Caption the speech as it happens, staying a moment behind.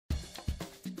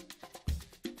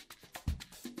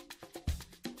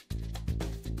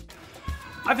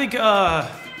I think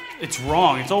it's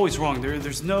wrong. It's always wrong.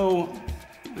 There's no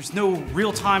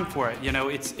real time for it. You know,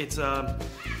 it's not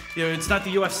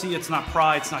the UFC. It's not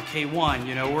Pride. It's not K1.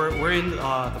 You know, we're in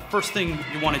the first thing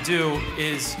you want to do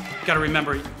is you got to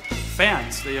remember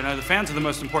fans. You know, the fans are the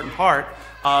most important part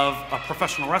of a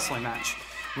professional wrestling match.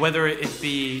 Whether it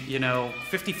be, you know,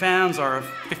 50 fans or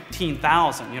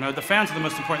 15,000, you know, the fans are the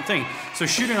most important thing. So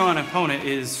shooting on an opponent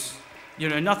is, you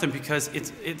know, nothing, because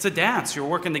it's a dance. You're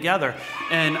working together.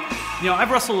 And, you know, I've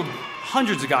wrestled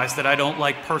hundreds of guys that I don't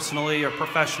like personally or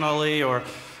professionally, or,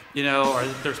 you know, or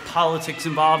there's politics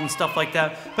involved and stuff like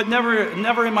that. But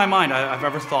never in my mind I've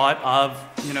ever thought of,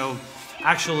 you know,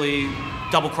 actually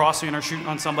double-crossing or shooting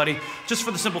on somebody, just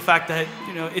for the simple fact that,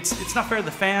 you know, it's not fair to the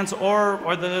fans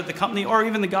or the company or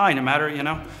even the guy, no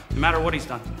matter what he's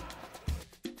done.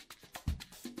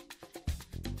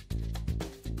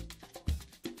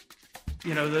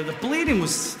 You know, the bleeding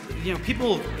was, you know,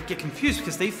 people get confused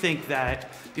because they think that,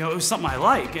 you know, it was something I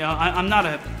like. You know, I'm not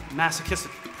a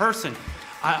masochistic person.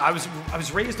 I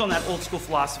was raised on that old school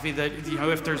philosophy that, you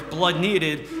know, if there's blood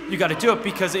needed, you got to do it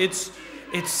because it's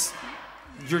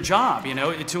your job, you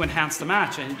know, to enhance the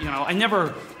match. And, you know, I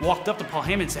never walked up to Paul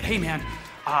Heyman and said, hey man,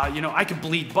 you know, I could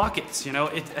bleed buckets, you know,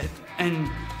 and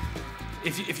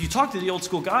if you talk to the old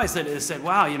school guys that said,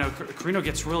 wow, you know, Corino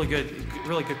gets really good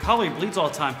color, he bleeds all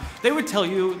the time, they would tell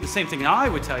you the same thing that I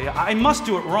would tell you. I must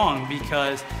do it wrong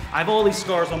because I have all these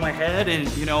scars on my head, and,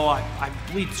 you know, I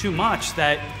bleed too much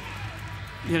that,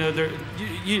 you know,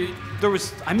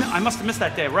 I must have missed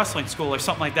that day of wrestling school or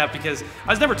something like that, because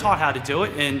I was never taught how to do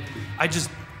it, and I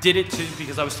just did it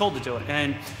because I was told to do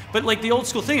it. But like the old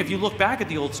school thing, if you look back at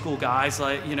the old school guys,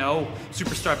 like, you know,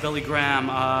 Superstar Billy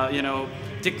Graham, you know,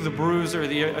 Dick the Bruiser,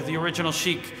 the original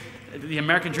Sheik, the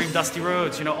American Dream Dusty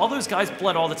Rhodes, you know, all those guys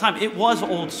bled all the time. It was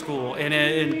old school,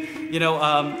 and you know,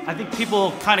 I think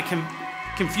people kind of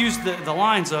confuse the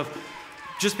lines of,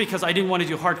 just because I didn't want to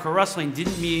do hardcore wrestling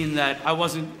didn't mean that I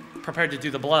wasn't prepared to do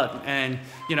the blood. And,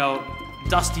 you know,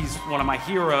 Dusty's one of my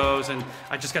heroes, and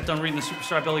I just got done reading the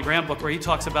Superstar Billy Graham book where he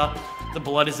talks about the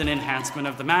blood is an enhancement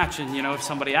of the match, and, you know, if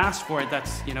somebody asks for it,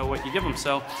 that's, you know, what you give them.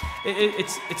 So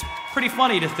it's pretty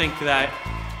funny to think that,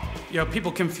 you know,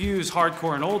 people confuse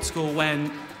hardcore and old school,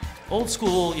 when old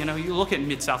school, you know, you look at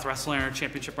Mid-South Wrestling or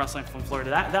Championship Wrestling from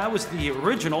Florida, that was the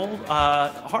original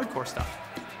hardcore stuff.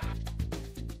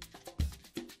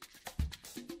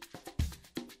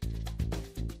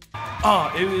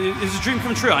 Oh, it was a dream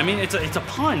come true. I mean, it's a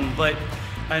pun, but,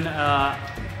 and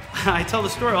I tell the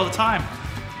story all the time.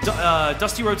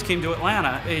 Dusty Rhodes came to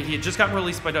Atlanta. He had just gotten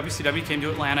released by WCW, came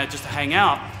to Atlanta just to hang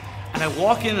out. And I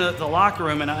walk into the locker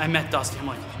room and I met Dusty. I'm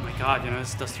like, oh my God, you know,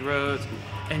 it's Dusty Rhodes.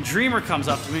 And Dreamer comes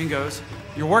up to me and goes,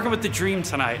 you're working with the Dream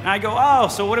tonight. And I go, oh,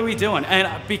 so what are we doing? And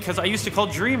because I used to call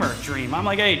Dreamer Dream. I'm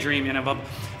like, hey, Dream, you know. But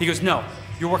he goes, no,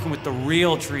 you're working with the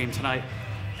real Dream tonight.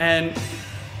 And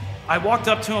I walked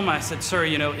up to him, I said, sir,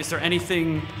 you know, is there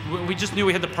anything, we just knew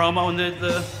we had the promo and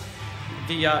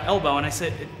the elbow, and I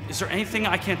said, is there anything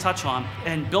I can't touch on?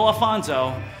 And Bill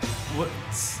Alfonso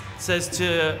says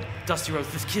to Dusty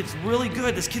Rhodes, this kid's really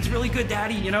good,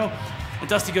 Daddy, you know? And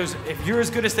Dusty goes, if you're as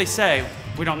good as they say,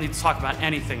 we don't need to talk about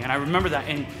anything. And I remember that,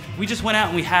 and we just went out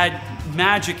and we had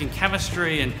magic and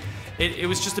chemistry, and it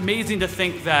was just amazing to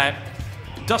think that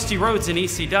Dusty Rhodes in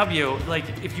ECW, like,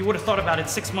 if you would have thought about it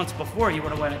 6 months before, you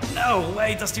would have went, no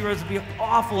way, Dusty Rhodes would be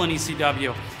awful in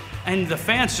ECW. And the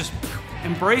fans just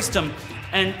embraced him.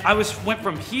 And I went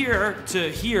from here to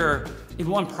here in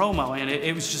one promo, and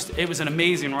it was an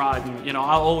amazing ride. And, you know,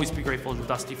 I'll always be grateful to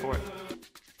Dusty for it.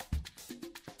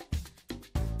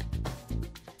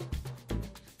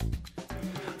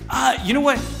 You know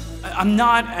what? I'm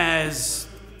not as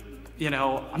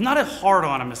hard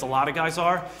on him as a lot of guys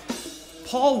are.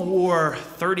 Paul wore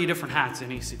 30 different hats in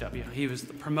ECW. He was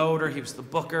the promoter, he was the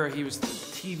booker, he was the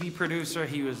TV producer,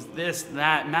 he was this,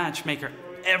 that, matchmaker,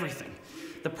 everything.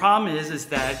 The problem is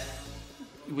that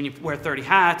when you wear 30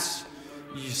 hats,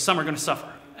 some are going to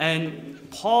suffer. And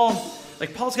Paul's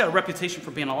got a reputation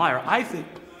for being a liar. I think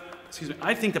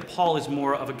that Paul is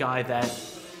more of a guy that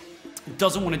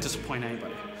doesn't want to disappoint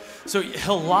anybody. So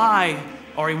he'll lie,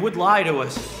 or he would lie to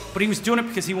us, but he was doing it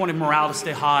because he wanted morale to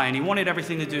stay high and he wanted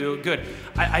everything to do good.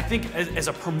 I think as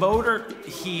a promoter,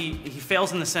 he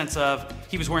fails in the sense of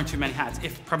he was wearing too many hats.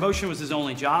 If promotion was his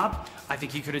only job, I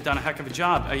think he could have done a heck of a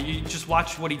job. You just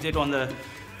watch what he did on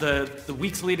the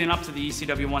weeks leading up to the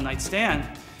ECW One Night Stand.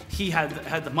 He had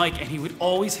the mic and he would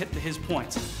always hit his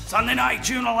points. Sunday night,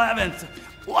 June 11th,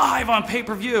 live on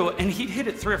pay-per-view, and he'd hit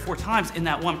it 3 or 4 times in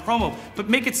that one promo, but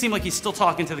make it seem like he's still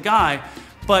talking to the guy.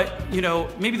 But, you know,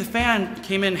 maybe the fan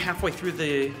came in halfway through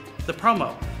the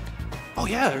promo. Oh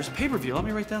yeah, there's a pay-per-view. Let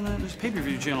me write down that. There's a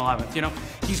pay-per-view June 11th. You know,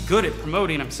 he's good at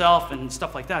promoting himself and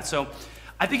stuff like that. So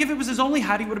I think if it was his only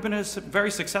hat, he would have been a very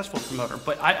successful promoter.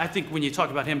 But I think when you talk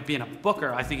about him being a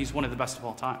booker, I think he's one of the best of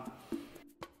all time.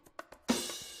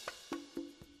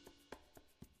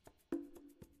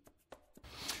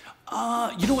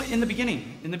 You know what, in the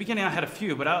beginning I had a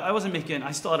few, but I wasn't making,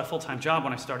 I still had a full-time job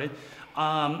when I started.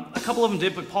 A couple of them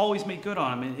did, but Paul always made good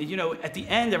on them. And, you know, at the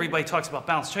end, everybody talks about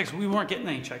bounced checks. We weren't getting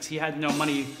any checks. He had no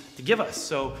money to give us.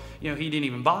 So, you know, he didn't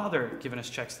even bother giving us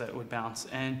checks that would bounce.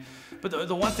 But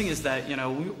the one thing is that, you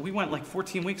know, we went like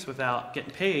 14 weeks without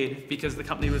getting paid because the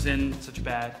company was in such a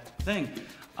bad thing.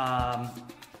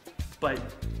 But,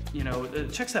 you know, the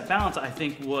checks that bounce, I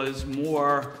think, was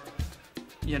more,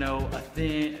 you know, a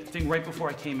thing right before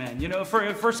I came in. You know, for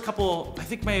the first couple, I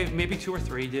think maybe 2 or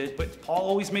 3 did, but Paul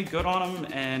always made good on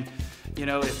them. And, you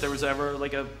know, if there was ever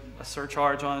like a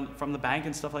surcharge from the bank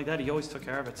and stuff like that, he always took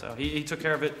care of it. So he took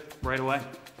care of it right away.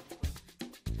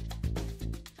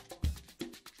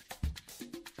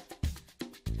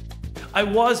 I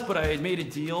was, but I had made a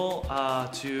deal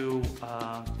to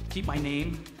keep my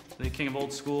name, the King of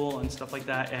Old School and stuff like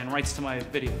that, and rights to my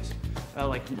videos.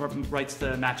 Like rights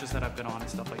to matches that I've been on and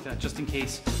stuff like that, just in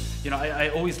case. You know, I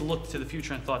always looked to the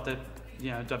future and thought that,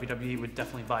 you know, WWE would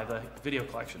definitely buy the video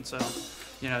collection. So,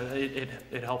 you know,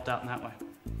 it helped out in that way.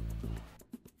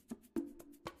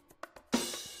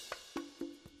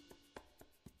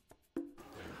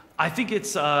 I think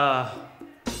it's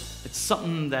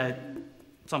something that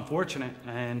it's unfortunate,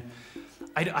 and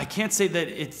I can't say that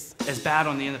it's as bad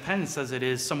on the independents as it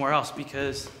is somewhere else,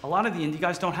 because a lot of the indie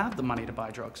guys don't have the money to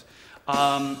buy drugs.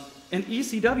 In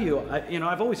ECW, you know,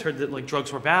 I've always heard that like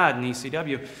drugs were bad in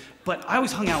ECW, but I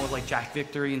always hung out with like Jack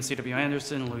Victory and C.W.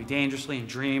 Anderson, Louis Dangerously, and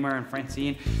Dreamer and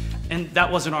Francine, and that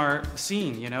wasn't our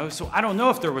scene, you know. So I don't know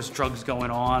if there was drugs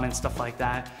going on and stuff like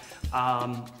that.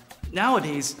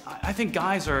 Nowadays, I think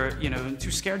guys are, you know,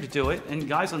 too scared to do it, and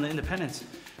guys on the independents,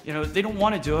 you know, they don't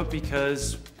want to do it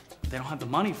because they don't have the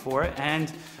money for it,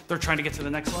 and they're trying to get to the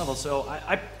next level. So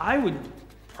I would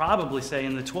probably say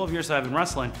in the 12 years that I've been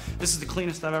wrestling, this is the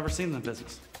cleanest I've ever seen in the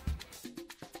business.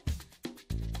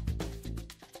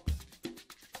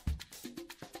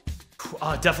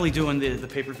 Definitely doing the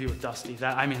pay-per-view with Dusty.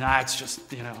 I mean, that's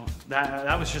just, you know,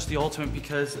 that was just the ultimate,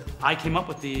 because I came up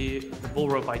with the bull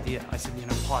rope idea. I said, you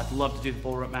know, Paul, I'd love to do the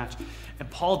bull rope match. And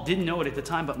Paul didn't know it at the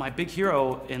time, but my big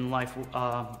hero in life,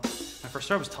 my first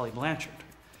star was Tully Blanchard.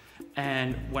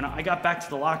 And when I got back to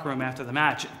the locker room after the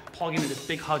match, Paul gave me this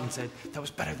big hug and said, that was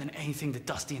better than anything that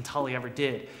Dusty and Tully ever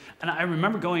did. And I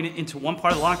remember going into one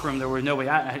part of the locker room, there were no way,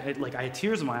 I had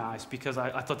tears in my eyes, because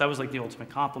I thought that was like the ultimate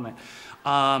compliment.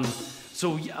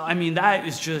 So, I mean, that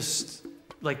is just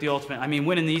like the ultimate. I mean,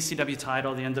 winning the ECW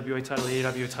title, the NWA title, the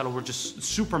AEW title were just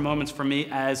super moments for me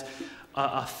as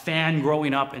a fan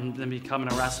growing up and then becoming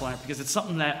a wrestler, because it's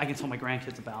something that I can tell my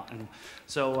grandkids about. And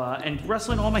so, and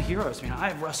wrestling all my heroes. I mean,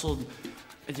 I've wrestled,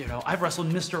 you know, I've wrestled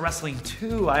Mr. Wrestling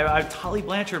 2. I've Tully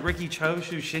Blanchard, Ricky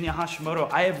Choshu, Shinya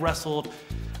Hashimoto. I have wrestled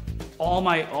all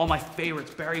my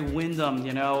favorites, Barry Windham,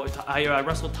 you know. I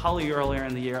wrestled Tully earlier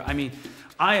in the year. I mean,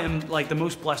 I am like the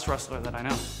most blessed wrestler that I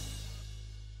know.